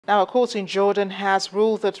Now, a court in Jordan has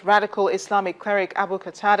ruled that radical Islamic cleric Abu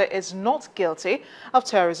Qatada is not guilty of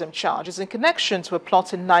terrorism charges in connection to a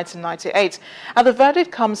plot in 1998. And the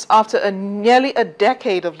verdict comes after nearly a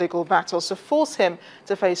decade of legal battles to force him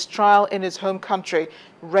to face trial in his home country,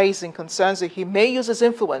 raising concerns that he may use his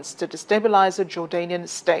influence to destabilize the Jordanian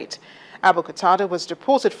state. Abu Qatada was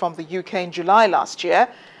deported from the UK in July last year,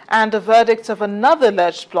 and the verdict of another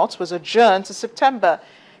alleged plot was adjourned to September.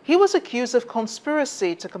 He was accused of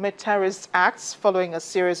conspiracy to commit terrorist acts following a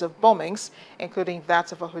series of bombings, including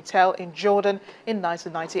that of a hotel in Jordan in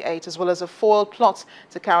 1998, as well as a foiled plot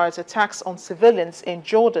to carry out attacks on civilians in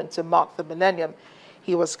Jordan to mark the millennium.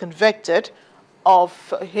 He was convicted of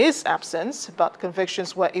his absence, but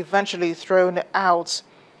convictions were eventually thrown out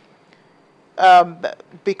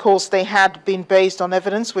because they had been based on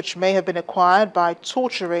evidence which may have been acquired by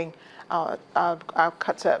torturing Abu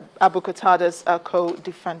Qatada's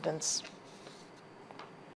co-defendants.